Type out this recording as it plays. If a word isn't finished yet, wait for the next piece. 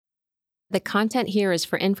The content here is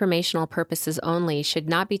for informational purposes only, should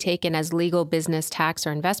not be taken as legal, business, tax,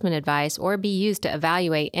 or investment advice, or be used to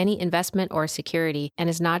evaluate any investment or security, and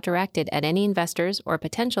is not directed at any investors or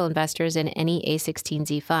potential investors in any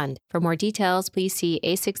A16Z fund. For more details, please see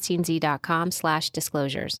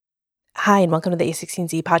a16z.com/disclosures. Hi, and welcome to the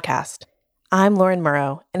A16Z podcast. I'm Lauren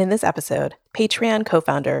Murrow, and in this episode, Patreon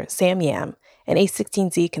co-founder Sam Yam and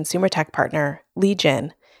A16Z consumer tech partner Lee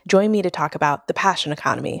Jin join me to talk about the passion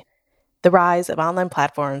economy, the rise of online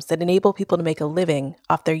platforms that enable people to make a living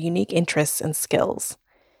off their unique interests and skills.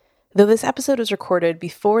 Though this episode was recorded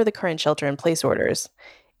before the current shelter-in-place orders,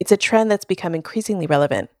 it's a trend that's become increasingly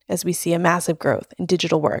relevant as we see a massive growth in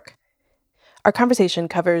digital work. Our conversation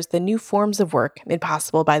covers the new forms of work made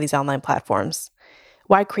possible by these online platforms,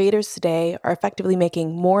 why creators today are effectively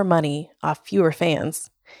making more money off fewer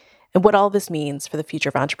fans, and what all this means for the future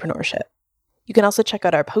of entrepreneurship. You can also check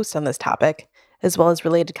out our posts on this topic, as well as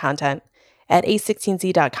related content, at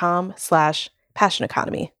a16z.com/passion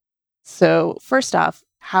economy. So first off,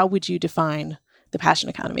 how would you define the passion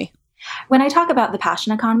economy? When I talk about the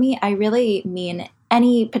passion economy, I really mean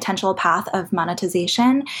any potential path of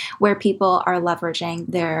monetization where people are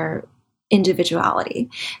leveraging their individuality.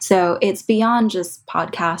 So it's beyond just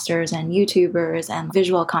podcasters and YouTubers and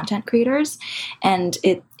visual content creators. And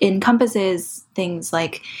it encompasses things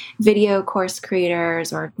like video course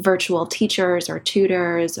creators or virtual teachers or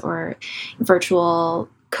tutors or virtual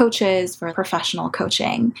coaches for professional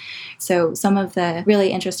coaching. So some of the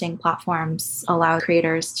really interesting platforms allow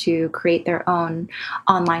creators to create their own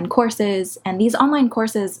online courses. And these online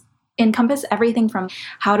courses encompass everything from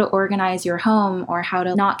how to organize your home or how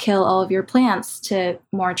to not kill all of your plants to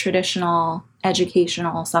more traditional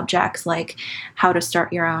educational subjects like how to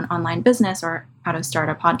start your own online business or how to start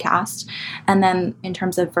a podcast. And then in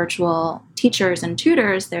terms of virtual teachers and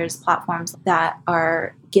tutors, there's platforms that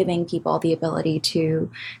are giving people the ability to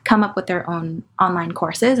come up with their own online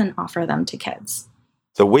courses and offer them to kids.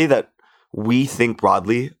 The way that we think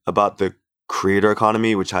broadly about the creator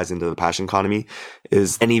economy, which ties into the passion economy,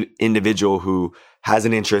 is any individual who has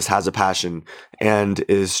an interest, has a passion, and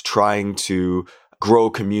is trying to grow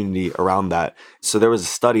a community around that. So there was a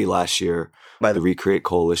study last year by the Recreate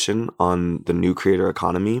Coalition on the new creator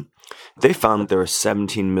economy. They found that there are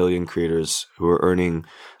 17 million creators who are earning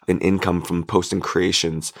an income from posting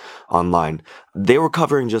creations online. They were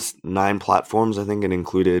covering just 9 platforms. I think it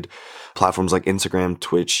included platforms like Instagram,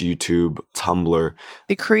 Twitch, YouTube, Tumblr.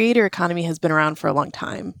 The creator economy has been around for a long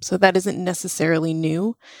time, so that isn't necessarily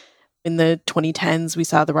new. In the 2010s, we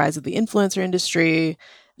saw the rise of the influencer industry.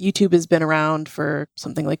 YouTube has been around for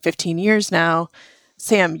something like 15 years now.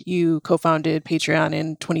 Sam, you co-founded Patreon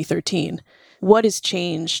in 2013. What has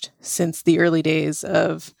changed since the early days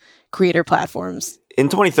of creator platforms? In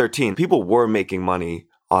 2013, people were making money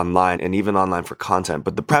online and even online for content,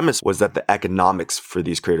 but the premise was that the economics for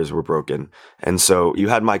these creators were broken. And so you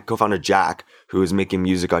had my co-founder Jack, who was making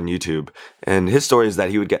music on YouTube, and his story is that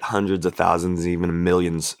he would get hundreds of thousands, even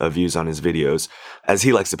millions of views on his videos. As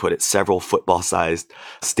he likes to put it, several football-sized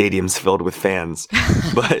stadiums filled with fans,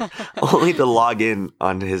 but only to log in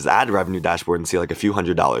on his ad revenue dashboard and see like a few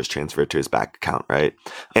 $100s transferred to his bank account, right?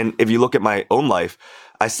 And if you look at my own life,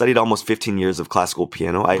 I studied almost 15 years of classical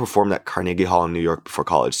piano. I performed at Carnegie Hall in New York before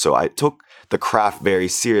college, so I took the craft very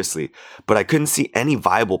seriously, but I couldn't see any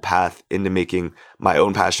viable path into making my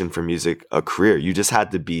own passion for music a career. You just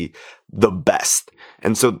had to be the best.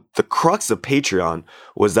 And so the crux of Patreon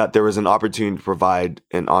was that there was an opportunity to provide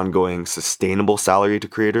an ongoing sustainable salary to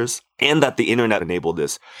creators, and that the internet enabled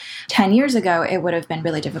this. 10 years ago, it would have been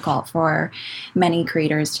really difficult for many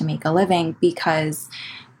creators to make a living because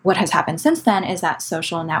what has happened since then is that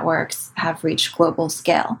social networks have reached global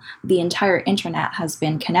scale. The entire internet has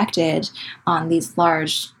been connected on these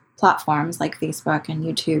large platforms like Facebook and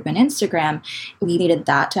YouTube and Instagram. We needed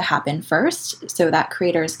that to happen first so that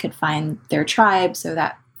creators could find their tribe, so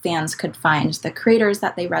that fans could find the creators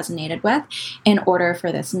that they resonated with in order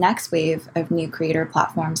for this next wave of new creator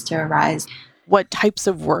platforms to arise. What types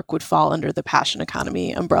of work would fall under the passion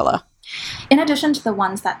economy umbrella? In addition to the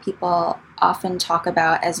ones that people often talk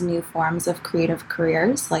about as new forms of creative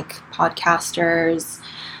careers, like podcasters,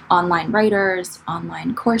 online writers,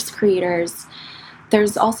 online course creators,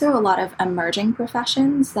 there's also a lot of emerging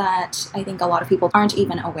professions that I think a lot of people aren't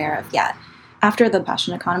even aware of yet. After the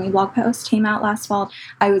Passion Economy blog post came out last fall,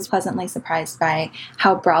 I was pleasantly surprised by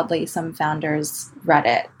how broadly some founders read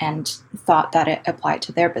it and thought that it applied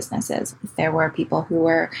to their businesses. There were people who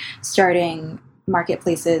were starting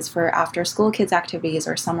marketplaces for after-school kids activities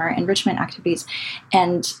or summer enrichment activities,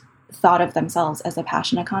 and thought of themselves as a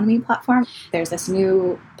passion economy platform. There's this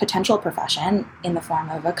new potential profession in the form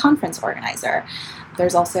of a conference organizer.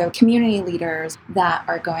 There's also community leaders that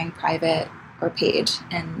are going private or paid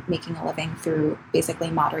and making a living through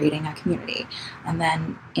basically moderating a community. And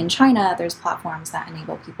then in China, there's platforms that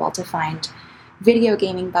enable people to find video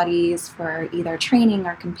gaming buddies for either training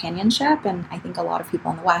or companionship. And I think a lot of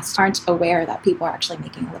people in the West aren't aware that people are actually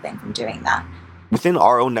making a living from doing that. Within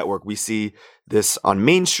our own network, we see this on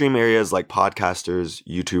mainstream areas like podcasters,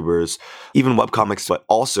 YouTubers, even webcomics, but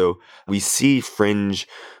also we see fringe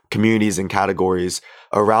communities and categories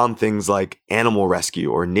around things like animal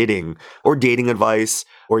rescue or knitting or dating advice,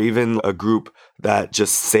 or even a group that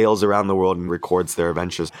just sails around the world and records their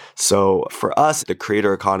adventures. So for us, the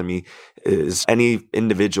creator economy is any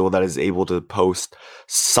individual that is able to post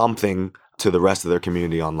something to the rest of their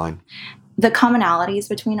community online. The commonalities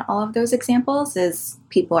between all of those examples is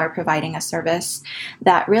people are providing a service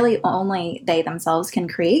that really only they themselves can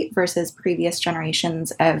create, versus previous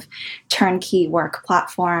generations of turnkey work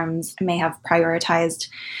platforms may have prioritized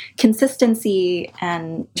consistency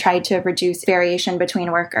and tried to reduce variation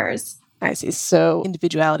between workers. I see. So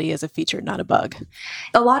individuality is a feature, not a bug.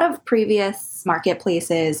 A lot of previous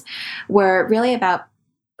marketplaces were really about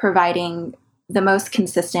providing the most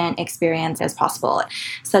consistent experience as possible,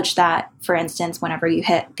 such that, for instance, whenever you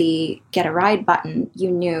hit the get a ride button, you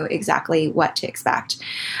knew exactly what to expect.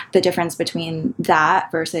 The difference between that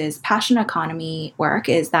versus passion economy work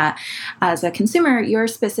is that as a consumer, you're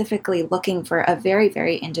specifically looking for a very,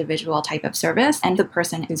 very individual type of service, and the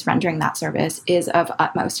person who's rendering that service is of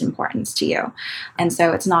utmost importance to you. And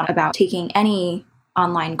so it's not about taking any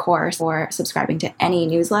online course or subscribing to any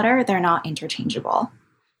newsletter. They're not interchangeable.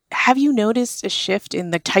 Have you noticed a shift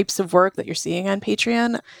in the types of work that you're seeing on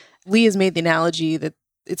Patreon? Lee has made the analogy that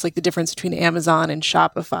it's like the difference between Amazon and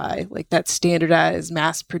Shopify, like that standardized,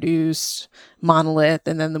 mass-produced monolith,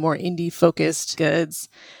 and then the more indie-focused goods.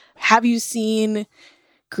 Have you seen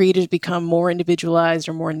creators become more individualized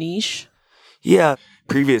or more niche? Yeah.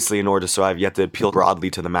 Previously, in order to survive, you have to appeal broadly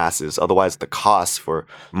to the masses. Otherwise, the costs for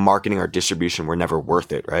marketing or distribution were never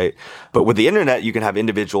worth it, right? But with the internet, you can have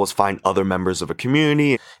individuals find other members of a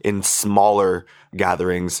community in smaller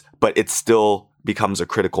gatherings, but it still becomes a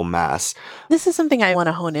critical mass. This is something I want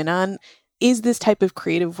to hone in on. Is this type of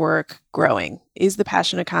creative work growing? Is the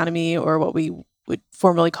passion economy, or what we would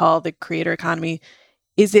formerly call the creator economy,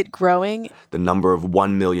 is it growing? The number of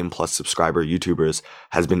 1 million plus subscriber YouTubers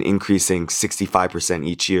has been increasing 65%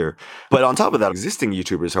 each year. But on top of that, existing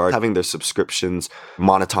YouTubers are having their subscriptions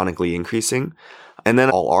monotonically increasing. And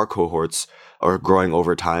then all our cohorts are growing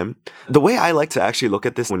over time. The way I like to actually look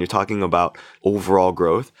at this when you're talking about overall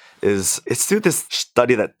growth is it's through this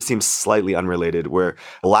study that seems slightly unrelated, where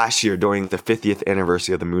last year during the 50th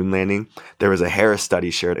anniversary of the moon landing, there was a Harris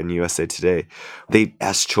study shared in USA Today. They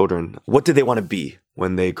asked children, what did they want to be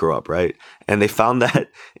when they grow up, right? And they found that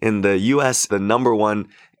in the US, the number one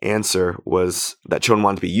answer was that children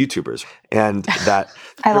wanted to be YouTubers, and that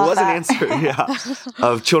there was an answer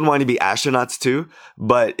of children wanting to be astronauts too,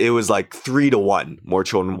 but it was like 3-1 more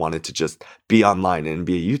children wanted to just be online and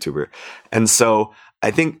be a YouTuber. And so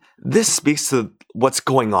I think this speaks to what's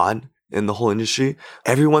going on in the whole industry.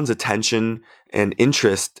 Everyone's attention and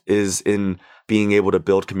interest is in being able to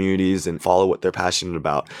build communities and follow what they're passionate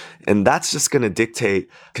about. And that's just going to dictate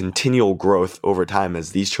continual growth over time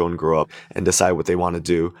as these children grow up and decide what they want to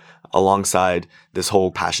do alongside this whole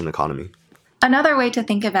passion economy. Another way to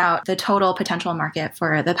think about the total potential market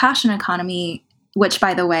for the passion economy, which,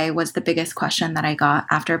 by the way, was the biggest question that I got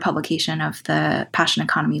after publication of the Passion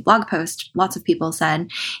Economy blog post. Lots of people said,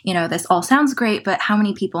 this all sounds great, but how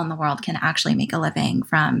many people in the world can actually make a living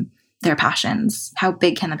from their passions? How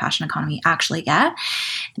big can the passion economy actually get?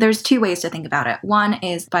 There's two ways to think about it. One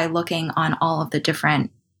is by looking on all of the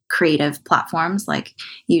different creative platforms like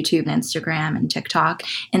YouTube and Instagram and TikTok,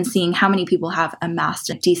 and seeing how many people have amassed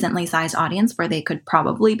a decently sized audience where they could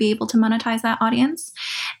probably be able to monetize that audience.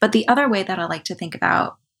 But the other way that I like to think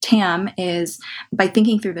about TAM is by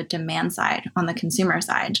thinking through the demand side on the consumer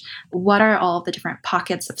side. What are all of the different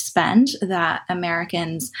pockets of spend that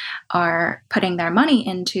Americans are putting their money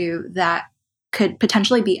into that could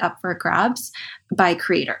potentially be up for grabs by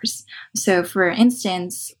creators? So for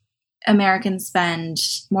instance, Americans spend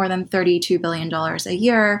more than $32 billion a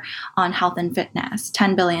year on health and fitness,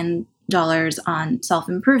 $10 billion on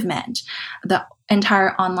self-improvement. The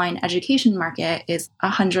entire online education market is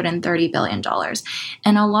 $130 billion.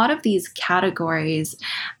 And a lot of these categories,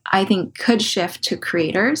 I think, could shift to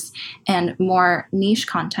creators and more niche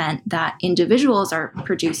content that individuals are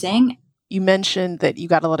producing. You mentioned that you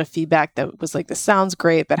got a lot of feedback that was like, this sounds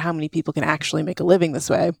great, but how many people can actually make a living this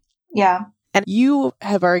way? Yeah. And you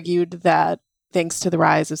have argued that thanks to the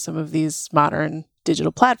rise of some of these modern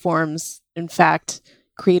digital platforms, in fact,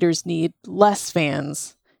 creators need less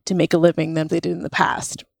fans to make a living than they did in the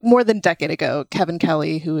past. More than a decade ago, Kevin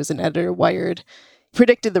Kelly, who is an editor at Wired,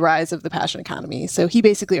 predicted the rise of the passion economy. So he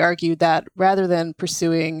basically argued that rather than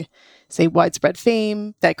pursuing, say, widespread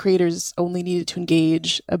fame, that creators only needed to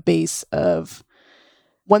engage a base of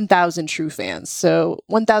 1,000 true fans. So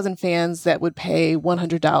 1,000 fans that would pay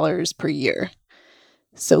 $100 per year.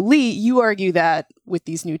 So Lee, you argue that with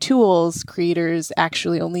these new tools, creators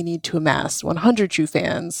actually only need to amass 100 true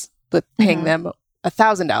fans, but paying them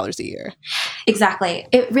 $1,000 a year. Exactly.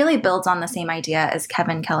 It really builds on the same idea as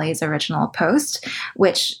Kevin Kelly's original post,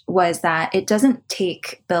 which was that it doesn't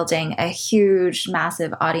take building a huge,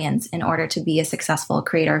 massive audience in order to be a successful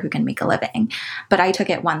creator who can make a living. But I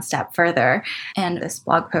took it one step further. And this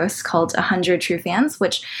blog post called 100 True Fans,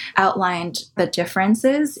 which outlined the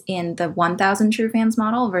differences in the 1,000 True Fans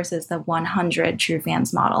model versus the 100 True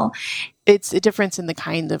Fans model. It's a difference in the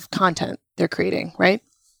kind of content they're creating, right?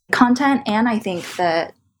 Content, and I think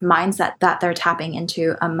the mindset that they're tapping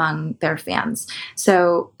into among their fans.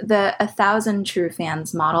 So the 1,000 True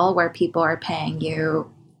Fans model, where people are paying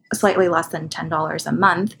you slightly less than $10 a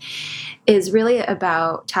month, is really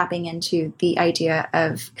about tapping into the idea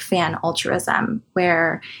of fan altruism,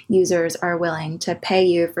 where users are willing to pay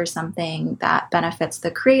you for something that benefits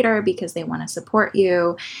the creator because they want to support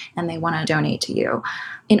you and they want to donate to you.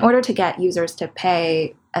 In order to get users to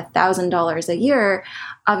pay $1,000 a year,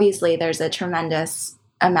 obviously there's a tremendous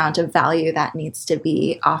amount of value that needs to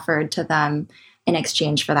be offered to them in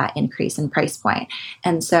exchange for that increase in price point.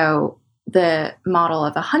 And so the model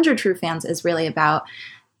of 100 True Fans is really about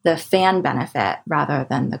the fan benefit rather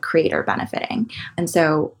than the creator benefiting. And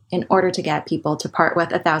so in order to get people to part with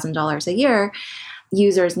 $1,000 a year,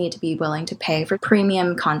 users need to be willing to pay for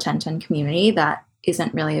premium content and community that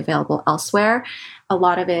isn't really available elsewhere. A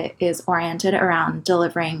lot of it is oriented around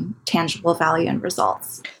delivering tangible value and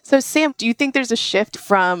results. So Sam, do you think there's a shift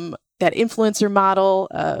from that influencer model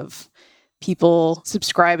of people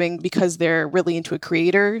subscribing because they're really into a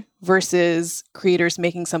creator versus creators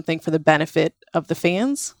making something for the benefit of the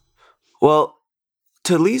fans? Well,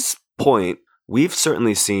 to Lee's point, we've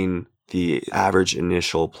certainly seen the average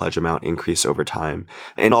initial pledge amount increase over time,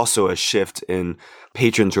 and also a shift in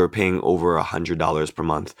patrons who are paying over $100 per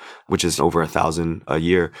month, which is over $1,000 a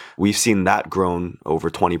year. We've seen that grown over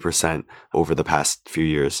 20% over the past few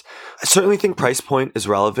years. I certainly think price point is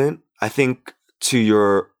relevant. I think to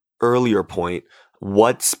your earlier point,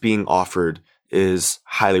 what's being offered is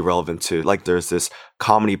highly relevant too. Like there's this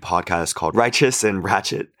comedy podcast called Righteous and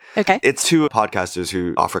Ratchet. Okay. It's two podcasters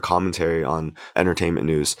who offer commentary on entertainment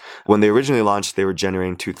news. When they originally launched, they were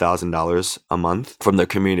generating $2,000 a month from their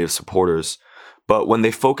community of supporters. But when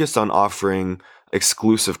they focused on offering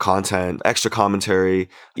exclusive content, extra commentary,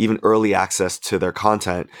 even early access to their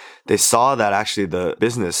content, they saw that actually the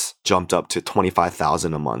business jumped up to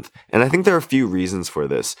 $25,000 a month. And I think there are a few reasons for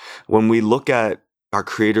this. When we look at our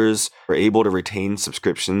creators are able to retain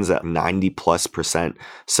subscriptions at 90+%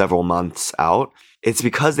 several months out, it's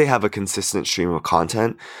because they have a consistent stream of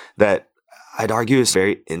content that I'd argue is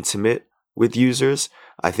very intimate with users.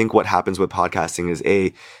 I think what happens with podcasting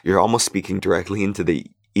is you're almost speaking directly into the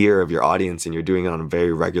ear of your audience and you're doing it on a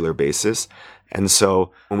very regular basis. And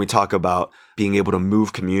so when we talk about being able to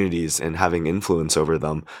move communities and having influence over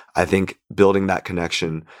them, I think building that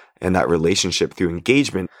connection and that relationship through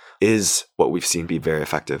engagement is what we've seen be very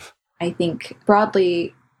effective. I think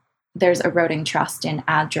broadly, there's eroding trust in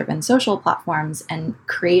ad-driven social platforms, and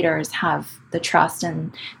creators have the trust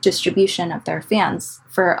and distribution of their fans.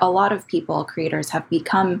 For a lot of people, creators have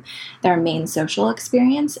become their main social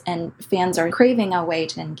experience, and fans are craving a way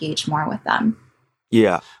to engage more with them.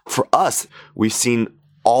 Yeah. For us, we've seen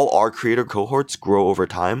all our creator cohorts grow over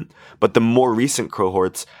time, but the more recent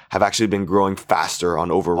cohorts have actually been growing faster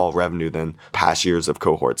on overall revenue than past years of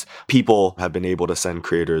cohorts. People have been able to send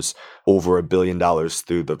creators over $1 billion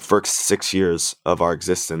through the first 6 years of our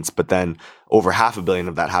existence, but then over $500 million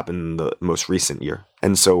of that happened in the most recent year.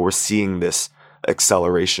 And so we're seeing this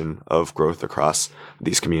acceleration of growth across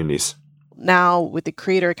these communities. Now, with the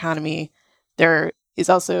creator economy, there is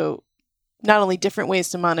also not only different ways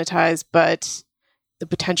to monetize, but the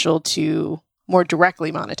potential to more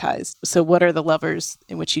directly monetize. So what are the levers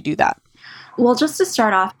in which you do that? Well, just to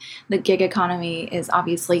start off, the gig economy is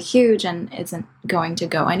obviously huge and isn't going to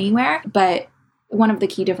go anywhere. But one of the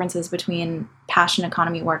key differences between passion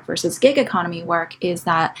economy work versus gig economy work is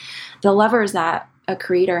that the levers that a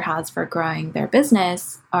creator has for growing their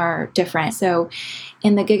business are different. So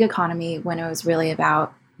in the gig economy, when it was really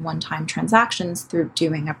about one-time transactions through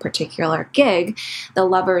doing a particular gig, the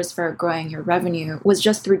levers for growing your revenue was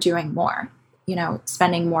just through doing more,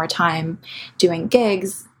 spending more time doing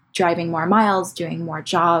gigs, driving more miles, doing more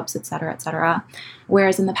jobs, et cetera, et cetera.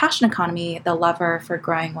 Whereas in the passion economy, the lever for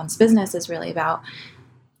growing one's business is really about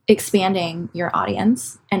expanding your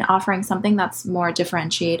audience and offering something that's more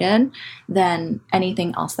differentiated than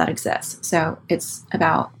anything else that exists. So it's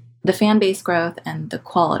about the fan base growth and the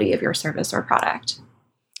quality of your service or product.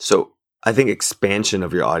 So I think expansion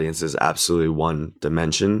of your audience is absolutely one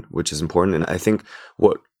dimension, which is important. And I think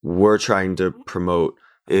what we're trying to promote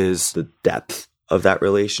is the depth of that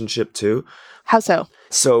relationship too. How so?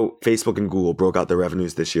 So Facebook and Google broke out their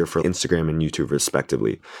revenues this year for Instagram and YouTube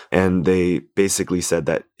respectively. And they basically said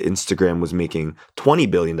that Instagram was making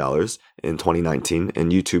 $20 billion in 2019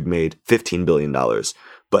 and YouTube made $15 billion,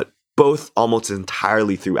 but both almost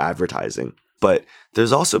entirely through advertising. But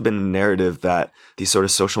there's also been a narrative that these sort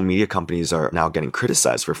of social media companies are now getting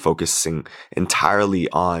criticized for focusing entirely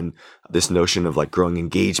on this notion of like growing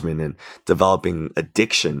engagement and developing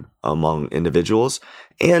addiction among individuals.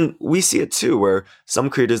 And we see it too, where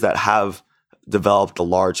some creators that have developed a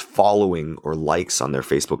large following or likes on their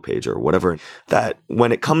Facebook page or whatever, that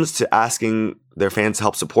when it comes to asking their fans to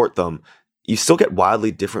help support them, you still get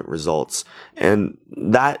wildly different results. And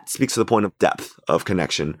that speaks to the point of depth of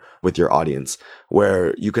connection with your audience,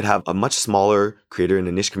 where you could have a much smaller creator in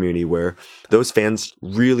a niche community where those fans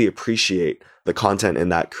really appreciate the content in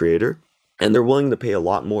that creator and they're willing to pay a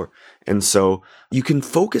lot more. And so you can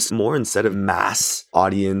focus more instead of mass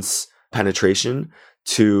audience penetration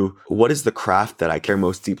to what is the craft that I care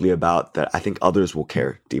most deeply about that I think others will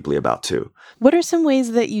care deeply about too. What are some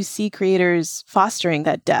ways that you see creators fostering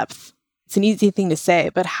that depth? It's an easy thing to say,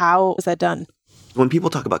 but how is that done? When people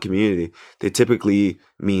talk about community, they typically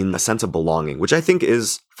mean a sense of belonging, which I think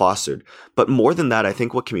is fostered. But more than that, I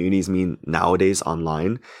think what communities mean nowadays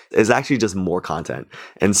online is actually just more content.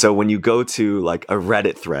 And so when you go to like a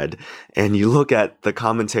Reddit thread and you look at the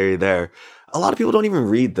commentary there, a lot of people don't even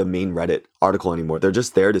read the main Reddit article anymore. They're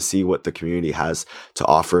just there to see what the community has to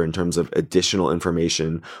offer in terms of additional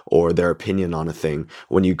information or their opinion on a thing.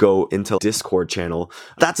 When you go into Discord channel,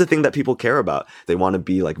 that's the thing that people care about. They want to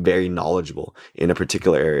be like very knowledgeable in a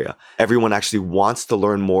particular area. Everyone actually wants to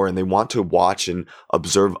learn more and they want to watch and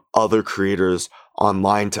observe other creators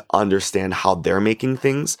online to understand how they're making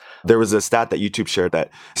things. There was a stat that YouTube shared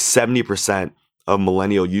that 70% of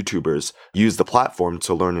millennial YouTubers use the platform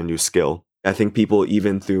to learn a new skill. I think people,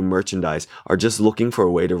 even through merchandise, are just looking for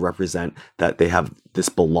a way to represent that they have this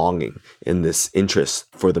belonging in this interest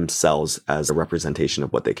for themselves as a representation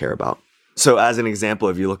of what they care about. So as an example,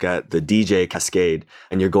 if you look at the DJ Cascade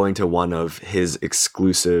and you're going to one of his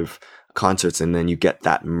exclusive concerts and then you get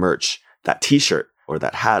that merch, that t-shirt or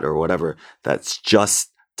that hat or whatever, that's just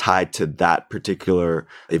tied to that particular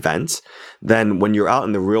event, then when you're out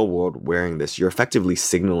in the real world wearing this, you're effectively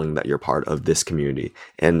signaling that you're part of this community.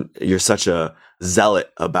 And you're such a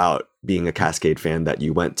zealot about being a Cascade fan that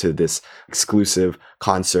you went to this exclusive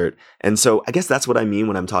concert. And so I guess that's what I mean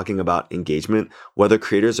when I'm talking about engagement, whether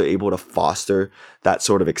creators are able to foster that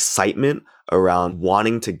sort of excitement around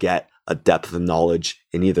wanting to get a depth of knowledge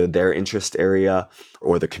in either their interest area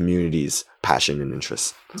or the community's passion and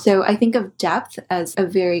interest. So I think of depth as a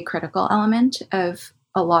very critical element of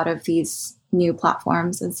a lot of these new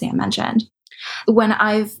platforms, as Sam mentioned. When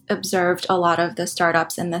I've observed a lot of the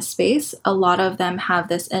startups in this space, a lot of them have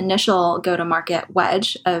this initial go-to-market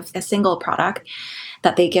wedge of a single product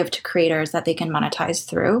that they give to creators that they can monetize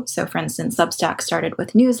through. So for instance, Substack started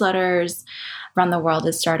with newsletters, Run the World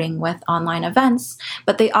is starting with online events,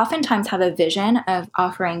 but they oftentimes have a vision of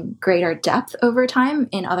offering greater depth over time.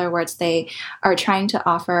 In other words, they are trying to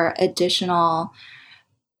offer additional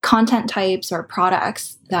content types or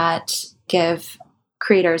products that give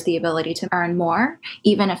creators the ability to earn more,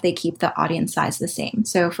 even if they keep the audience size the same.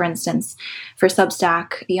 So for instance, for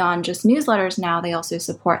Substack, beyond just newsletters now, they also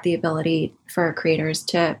support the ability for creators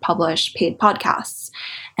to publish paid podcasts.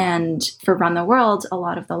 And for Run the World, a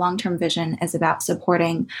lot of the long-term vision is about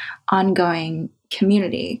supporting ongoing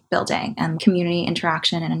community building and community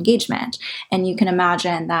interaction and engagement. And you can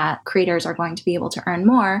imagine that creators are going to be able to earn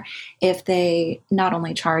more if they not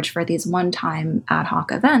only charge for these one-time ad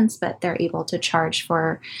hoc events, but they're able to charge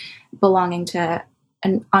for belonging to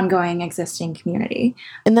an ongoing existing community.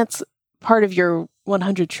 And that's part of your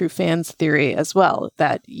 100 True Fans theory as well,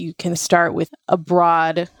 that you can start with a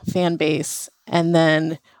broad fan base and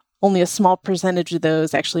then only a small percentage of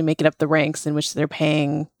those actually make it up the ranks in which they're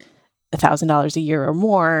paying $1,000 a year or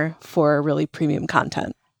more for really premium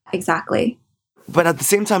content. Exactly. But at the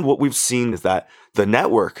same time, what we've seen is that the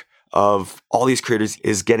network of all these creators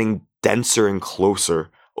is getting denser and closer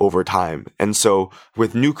over time. And so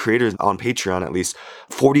with new creators on Patreon, at least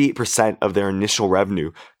 48% of their initial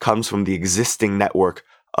revenue comes from the existing network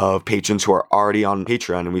of patrons who are already on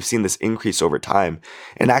Patreon. And we've seen this increase over time.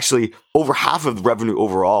 And actually, over half of revenue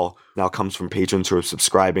overall now comes from patrons who are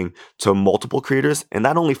subscribing to multiple creators. And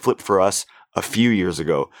that only flipped for us a few years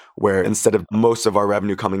ago, where instead of most of our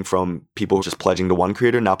revenue coming from people just pledging to one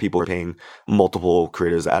creator, now people are paying multiple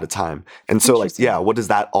creators at a time. And so what does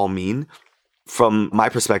that all mean? From my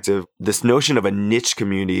perspective, this notion of a niche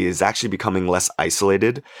community is actually becoming less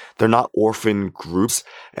isolated. They're not orphan groups.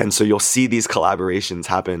 And so you'll see these collaborations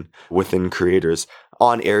happen within creators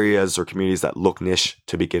on areas or communities that look niche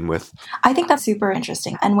to begin with. I think that's super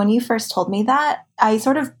interesting. And when you first told me that, I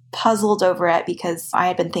sort of puzzled over it because I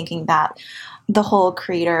had been thinking that the whole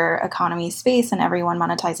creator economy space and everyone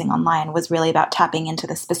monetizing online was really about tapping into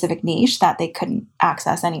the specific niche that they couldn't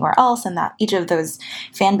access anywhere else, and that each of those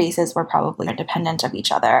fan bases were probably independent of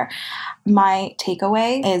each other. My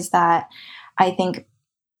takeaway is that I think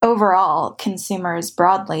overall consumers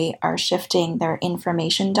broadly are shifting their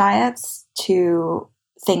information diets to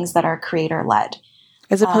things that are creator-led.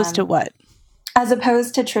 As opposed to what? As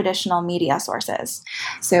opposed to traditional media sources.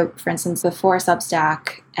 So, for instance, before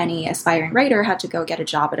Substack, any aspiring writer had to go get a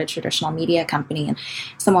job at a traditional media company, and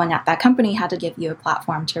someone at that company had to give you a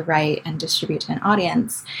platform to write and distribute to an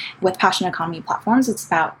audience. With passion economy platforms, it's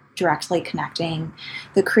about directly connecting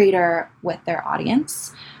the creator with their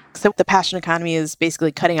audience. So the passion economy is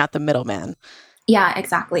basically cutting out the middleman. Yeah,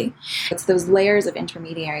 exactly. It's those layers of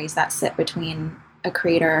intermediaries that sit between a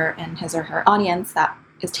creator and his or her audience that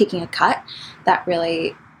is taking a cut that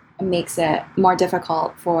really makes it more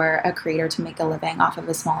difficult for a creator to make a living off of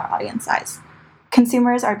a smaller audience size.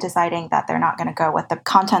 Consumers are deciding that they're not going to go with the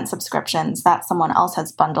content subscriptions that someone else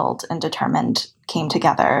has bundled and determined came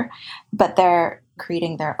together, but they're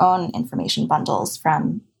creating their own information bundles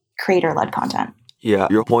from creator-led content. Yeah,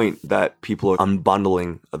 your point that people are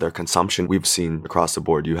unbundling their consumption, we've seen across the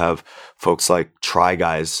board. You have folks like Try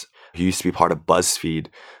Guys, who used to be part of BuzzFeed,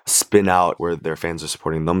 spin out where their fans are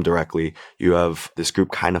supporting them directly. You have this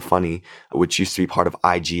group Kind of Funny, which used to be part of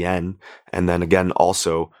IGN, and then again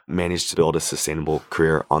also managed to build a sustainable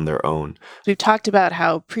career on their own. We've talked about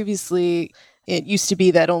how previously it used to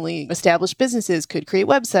be that only established businesses could create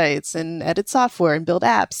websites and edit software and build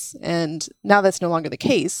apps, and now that's no longer the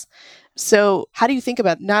case. So how do you think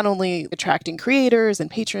about not only attracting creators and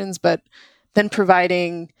patrons, but then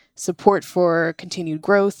providing support for continued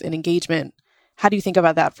growth and engagement? How do you think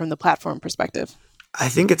about that from the platform perspective? I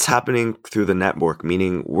think it's happening through the network,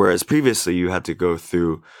 meaning whereas previously you had to go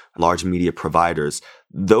through large media providers,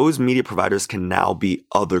 those media providers can now be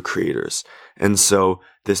other creators. And so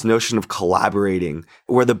this notion of collaborating,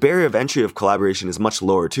 where the barrier of entry of collaboration is much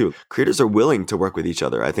lower too. Creators are willing to work with each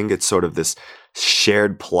other. I think it's sort of this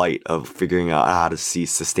shared plight of figuring out how to see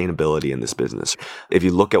sustainability in this business. If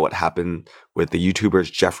you look at what happened with the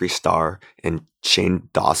YouTubers Jeffree Star and Shane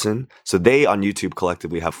Dawson, so they on YouTube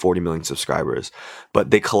collectively have 40 million subscribers,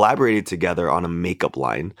 but they collaborated together on a makeup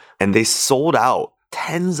line and they sold out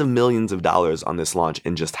tens of millions of dollars on this launch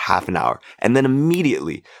in just half an hour. And then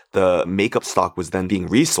immediately the makeup stock was then being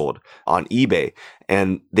resold on eBay.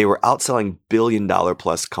 And they were outselling billion-dollar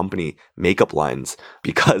plus company makeup lines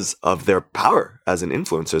because of their power as an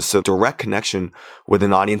influencer. So direct connection with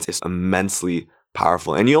an audience is immensely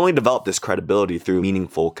powerful. And you only develop this credibility through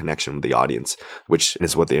meaningful connection with the audience, which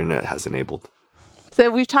is what the internet has enabled. So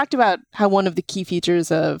we've talked about how one of the key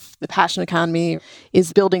features of the passion economy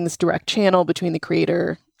is building this direct channel between the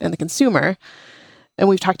creator and the consumer. And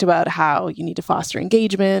we've talked about how you need to foster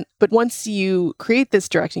engagement. But once you create this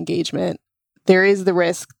direct engagement, there is the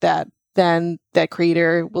risk that then that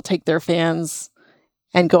creator will take their fans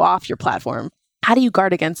and go off your platform. How do you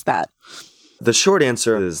guard against that? The short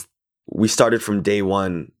answer is we started from day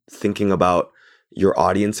one thinking about your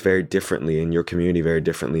audience very differently and your community very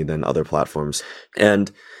differently than other platforms.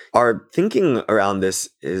 And our thinking around this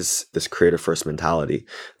is this creator first mentality.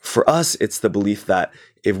 For us, it's the belief that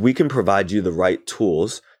if we can provide you the right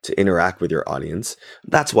tools to interact with your audience,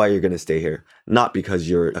 that's why you're going to stay here, not because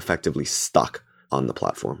you're effectively stuck on the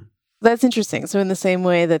platform. That's interesting. So in the same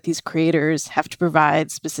way that these creators have to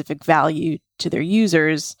provide specific value to their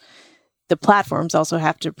users, the platforms also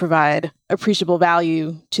have to provide appreciable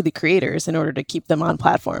value to the creators in order to keep them on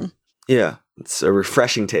platform. Yeah, it's a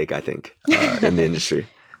refreshing take, I think, in the industry.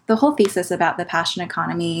 The whole thesis about the passion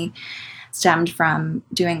economy stemmed from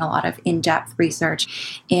doing a lot of in-depth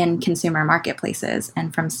research in consumer marketplaces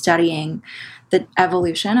and from studying the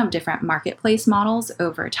evolution of different marketplace models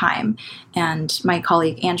over time. And my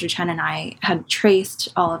colleague Andrew Chen and I had traced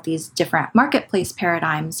all of these different marketplace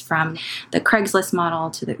paradigms from the Craigslist model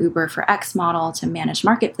to the Uber for X model to managed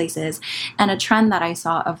marketplaces. And a trend that I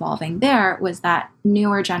saw evolving there was that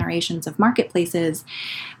newer generations of marketplaces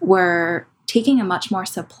were taking a much more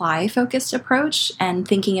supply-focused approach and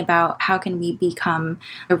thinking about how can we become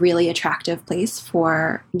a really attractive place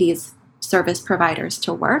for these service providers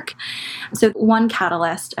to work. So one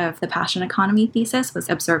catalyst of the passion economy thesis was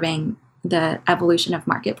observing the evolution of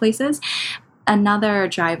marketplaces. Another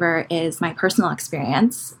driver is my personal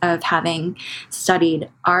experience of having studied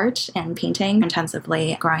art and painting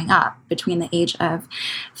intensively growing up. Between the age of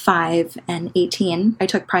 5 and 18, I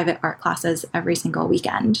took private art classes every single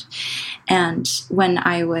weekend. And when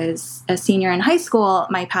I was a senior in high school,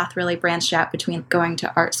 my path really branched out between going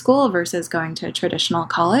to art school versus going to a traditional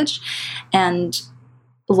college. And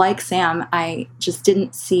like Sam, I just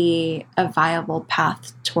didn't see a viable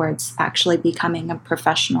path towards actually becoming a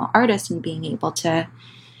professional artist and being able to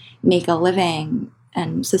make a living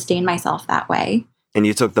and sustain myself that way. And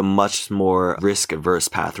you took the much more risk-averse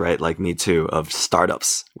path, right? Like me too, of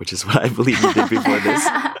startups, which is what I believe you did before this.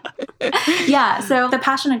 Yeah, so the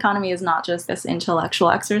passion economy is not just this intellectual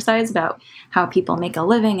exercise about how people make a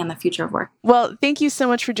living and the future of work. Well, thank you so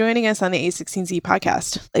much for joining us on the A16Z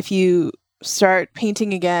podcast. If you start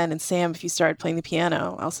painting again, and Sam, if you start playing the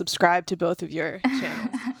piano, I'll subscribe to both of your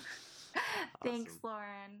channels. Thanks,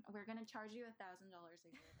 Lauren. We're going to charge you $1,000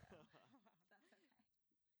 a year.